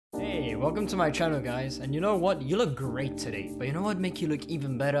Hey, welcome to my channel guys, and you know what, you look great today, but you know what make you look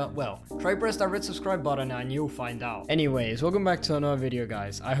even better? Well, try press that red subscribe button and you'll find out. Anyways, welcome back to another video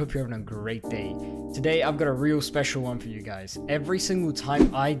guys. I hope you're having a great day. Today I've got a real special one for you guys. Every single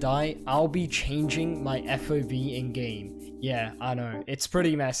time I die, I'll be changing my FOV in game. Yeah, I know, it's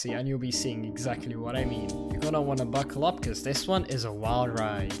pretty messy and you'll be seeing exactly what I mean. You're gonna wanna buckle up because this one is a wild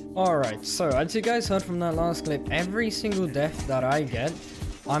ride. Alright, so as you guys heard from that last clip, every single death that I get,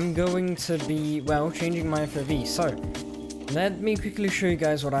 I'm going to be, well, changing my FOV. So, let me quickly show you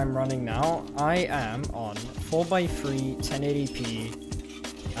guys what I'm running now. I am on 4x3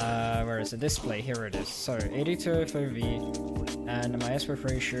 1080p, where is the display? Here it is. So, 82 FOV, and my aspect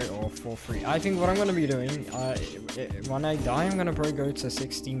ratio of 4:3. I think what I'm going to be doing, when I die, I'm going to probably go to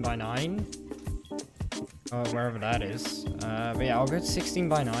 16:9. Wherever that is. But yeah, I'll go to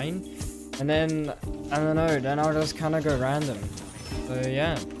 16:9, and then, I don't know, then I'll just kind of go random. So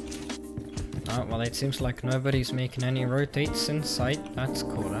yeah. Oh, well, it seems like nobody's making any rotates in sight. That's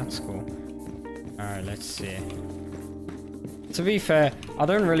cool, that's cool. Alright, let's see. To be fair, I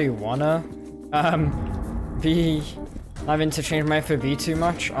don't really wanna be having to change my FOV too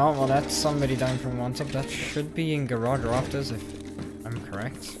much. Oh, well, that's somebody down from one top. That should be in garage rafters if I'm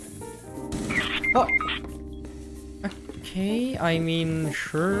correct. Oh! Okay, I mean,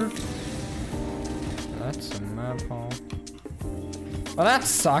 sure. That's a mad hole. Well, that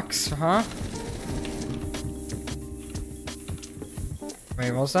sucks, huh?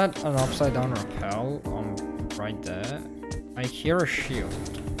 Wait, was that an upside down rappel? Right there. I hear a shield.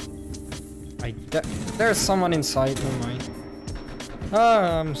 There's someone inside, never mind.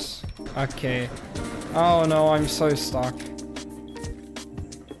 Oh, okay. Oh no, I'm so stuck.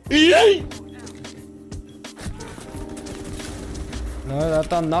 No, that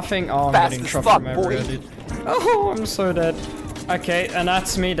done nothing. Oh, I'm getting shot from everywhere, dude. Oh, I'm so dead. Okay, and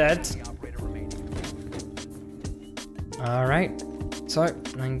that's me dead. Alright, so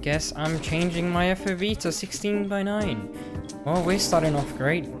I guess I'm changing my FOV to 16:9. Oh, we're starting off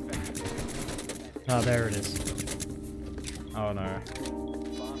great. Oh, there it is. Oh no.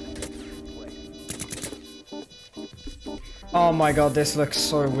 Oh my god, this looks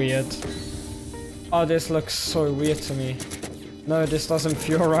so weird. Oh, this looks so weird to me. No, this doesn't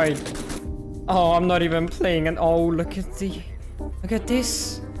feel right. Oh, I'm not even playing, and oh, look at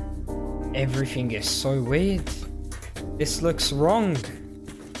this. Everything is so weird. This looks wrong.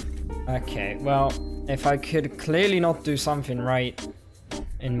 Okay, well, if I could clearly not do something right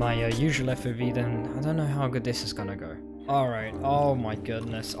in my usual FOV, then I don't know how good this is gonna go. Alright, oh my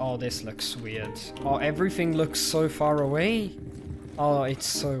goodness. Oh, this looks weird. Oh, everything looks so far away. Oh, it's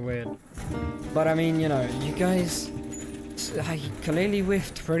so weird. But I mean, you know, you guys... I clearly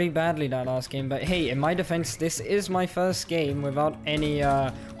whiffed pretty badly that last game, but hey, in my defense, this is my first game without any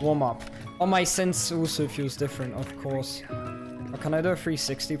warm-up. Oh, my sense also feels different, of course. But can I do a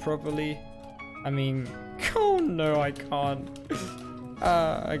 360 properly? I mean, oh no, I can't.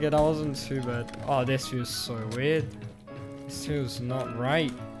 Again, that wasn't too bad. Oh, this feels so weird. This feels not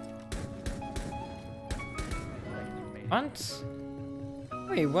right. What?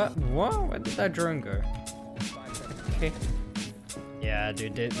 Wait, what? What? Where did that drone go? Okay. Yeah,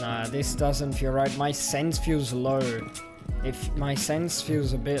 dude, nah, this doesn't feel right. My sense feels low. If my sense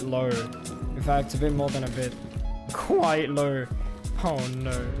feels a bit low, in fact, a bit more than a bit, quite low. Oh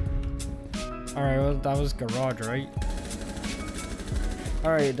no. Alright, well, that was garage, right?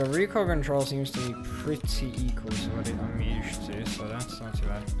 Alright, the recoil control seems to be pretty equal to what I'm used to, so that's not too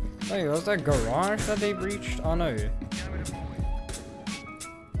bad. Wait, was that garage that they breached? Oh no.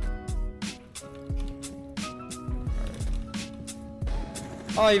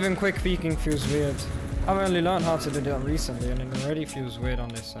 Oh, even quick peeking feels weird. I've only learned how to do that recently, and it already feels weird on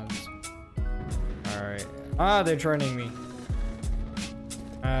this sense. Alright. Ah, they're joining me.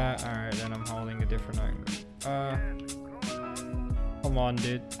 Alright, then I'm holding a different angle. Come on,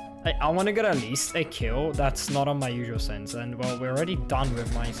 dude. I want to get at least a kill that's not on my usual sense, and well, we're already done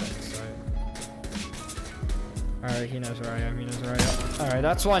with my sense, so... Alright, he knows where I am, he knows where I am. Alright,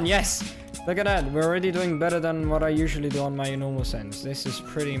 that's one, yes! Look at that, we're already doing better than what I usually do on my normal sense. This is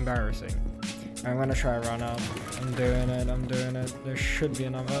pretty embarrassing. I'm gonna try to run out. I'm doing it. There should be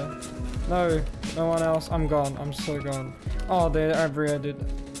another. No, no one else. I'm gone. I'm so gone. Oh, they're everywhere, dude.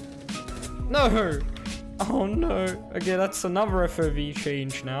 No! Oh no. Okay, that's another FOV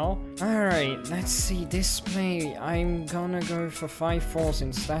change now. Alright, let's see. Display. I'm gonna go for 5:4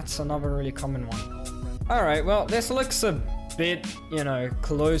 since that's another really common one. Alright, well, this looks a bit, you know,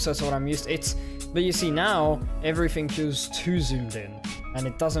 closer to what I'm used to. But you see now, everything feels too zoomed in, and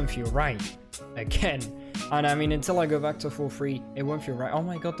it doesn't feel right. Again, And I mean, until I go back to 4-3, it won't feel right. Oh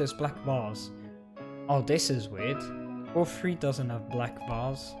my god, there's black bars. Oh, this is weird. 4-3 doesn't have black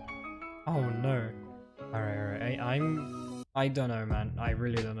bars. Oh no. Alright. I don't know, man. I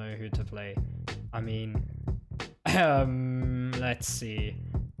really don't know who to play. I mean, let's see.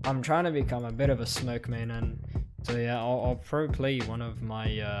 I'm trying to become a bit of a smoke main, and so yeah, I'll probably play one of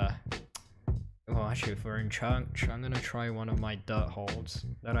my well, actually, if we're in chunk, I'm gonna try one of my dirt holds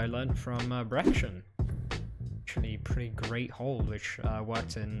that I learned from Brection. Actually, pretty great hold, which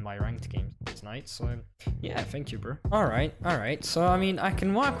worked in my ranked games tonight. So yeah, thank you, bro. All right. So I mean, I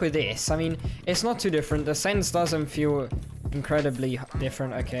can work with this. I mean, it's not too different. The sense doesn't feel incredibly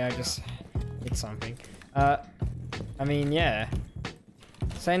different. Okay, I just hit something. I mean, yeah.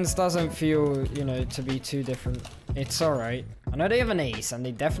 Sense doesn't feel, you know, to be too different. It's alright. I know they have an ace, and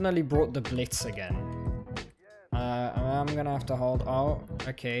they definitely brought the blitz again. I'm gonna have to hold. Oh,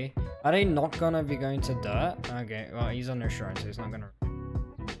 okay. Are they not gonna be going to dirt? Okay, well, he's on insurance, so he's not gonna.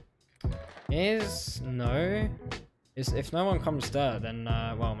 No. If no one comes dirt, then,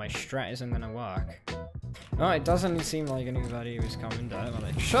 well, my strat isn't gonna work. No, it doesn't seem like anybody was coming dirt.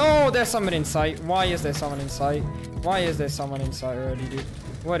 Like, oh, there's someone in sight. Why is there someone in sight? Why is there someone in sight already, dude?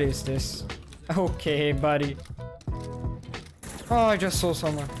 What is this? Okay, buddy. Oh, I just saw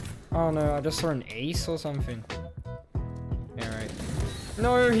someone. Oh no, I just saw an ace or something. Alright.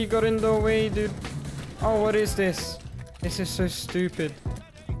 No, he got in the way, dude. Oh, what is this? This is so stupid.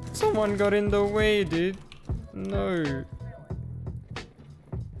 Someone got in the way, dude. No.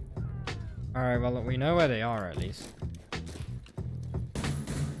 Alright, well, we know where they are at least.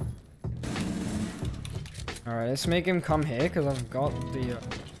 Alright, let's make him come here, because I've got the...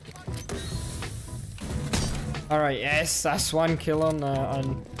 Alright, yes, that's one kill on a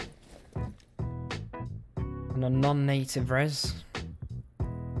non-native res.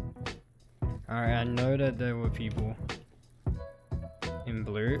 Alright, I know that there were people in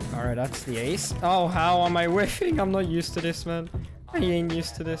blue. Alright, that's the ace. Oh, how am I whiffing? I'm not used to this, man. I ain't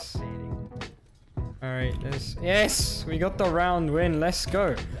used to this. Alright, yes, we got the round win. Let's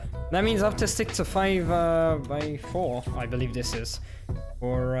go. That means I have to stick to 5 by 4, I believe this is,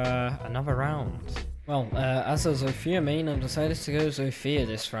 for another round. Well, as a Zofia main, I've decided to go Zofia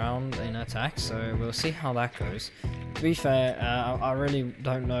this round in attack, so we'll see how that goes. To be fair, I really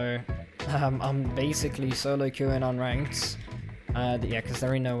don't know. I'm basically solo queuing on ranked. Yeah, because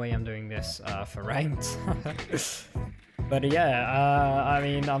there ain't no way I'm doing this for ranked. But yeah, I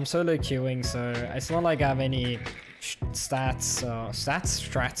mean, I'm solo queuing, so it's not like I have any strats,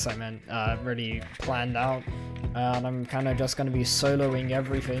 I meant, really planned out. And I'm kind of just going to be soloing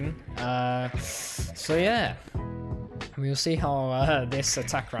everything. So yeah, we'll see how this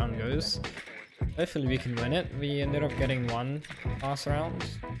attack round goes. Hopefully we can win it. We ended up getting one pass round.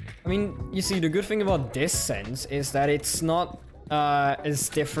 I mean, you see, the good thing about this sense is that it's not as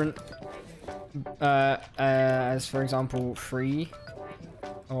different as, for example, 4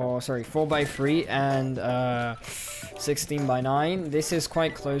 by 3 and 16 by 9. This is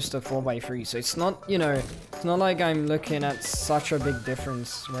quite close to 4 by 3, so it's not, you know, it's not like I'm looking at such a big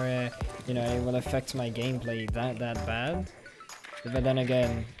difference where, you know, it will affect my gameplay that bad. But then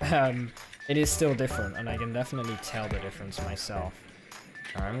again, it is still different, and I can definitely tell the difference myself.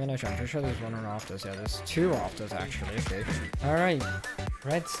 Alright, I'm pretty sure there's one on afters. Yeah, there's 2 afters actually. Okay. Alright,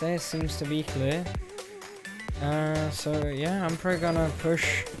 red stairs seems to be clear. So yeah, I'm probably gonna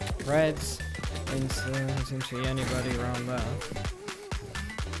push reds into, there seems to be anybody around there.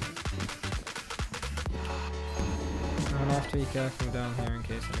 I'll have to be careful down here in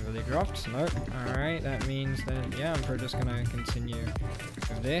case anybody drops. Nope. Alright, that means that, yeah, I'm probably just gonna continue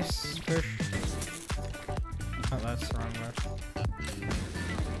with this push. Oh, that's the wrong left.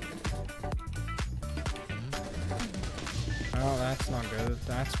 Oh, that's not good.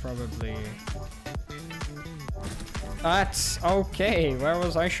 That's probably... That's okay. Where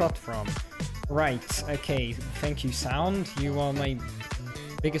was I shot from? Right. Okay. Thank you, Sound. You are my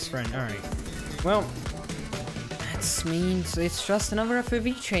biggest friend. Alright. Well, that means it's just another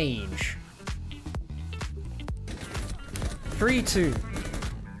FOV change. 3-2.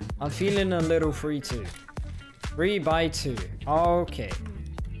 I'm feeling a little 3-2. 3 by 2. Okay.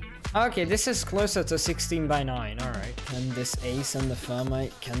 Okay, this is closer to 16 by 9. Alright. And this ace and the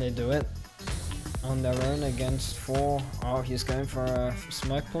thermite, can they do it? On their own against 4. Oh, he's going for a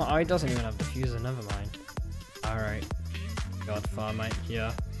smoke plant. Oh, he doesn't even have diffuser, never mind. Alright. Got thermite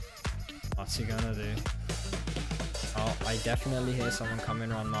here. What's he gonna do? Oh, I definitely hear someone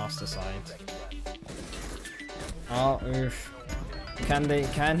coming on master side. Oh, oof.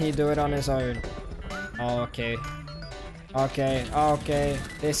 Can he do it on his own? Oh, okay. Okay, okay.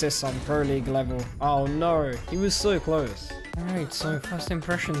 This is some Pro League level. Oh no, he was so close. Alright, so first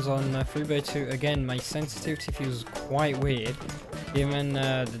impressions on Flie 2. Again, my sensitivity feels quite weird, given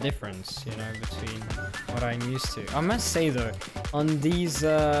the difference, you know, between what I'm used to. I must say though, on these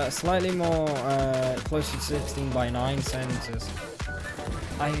slightly more closer to 16:9 sensors,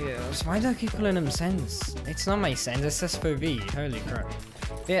 why do I keep calling them sense? It's not my sense, it's SFOV, holy crap.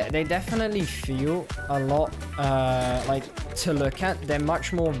 Yeah, they definitely feel a lot like to look at. They're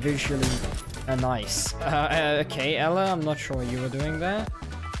much more visually nice. Okay, Ella, I'm not sure what you were doing there.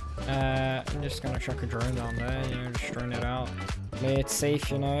 I'm just gonna chuck a drone down there, you know, just drone it out. Play it safe,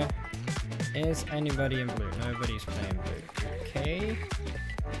 you know. Is anybody in blue? Nobody's playing blue. Okay.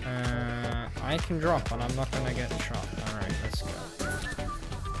 I can drop and I'm not gonna get shot. Alright, let's go.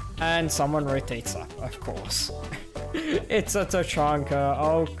 And someone rotates up, of course. It's a Tachanka,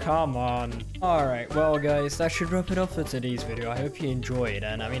 oh come on. Alright, well guys, that should wrap it up for today's video. I hope you enjoyed,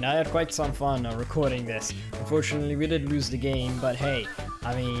 and I mean, I had quite some fun recording this. Unfortunately, we did lose the game, but hey,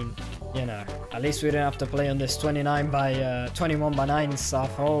 I mean, you know, at least we didn't have to play on this 21:9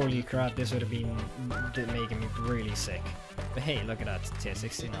 stuff. Holy crap, this would have been making me really sick. But hey, look at that, tier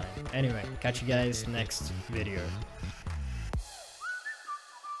 69. Anyway, catch you guys next video.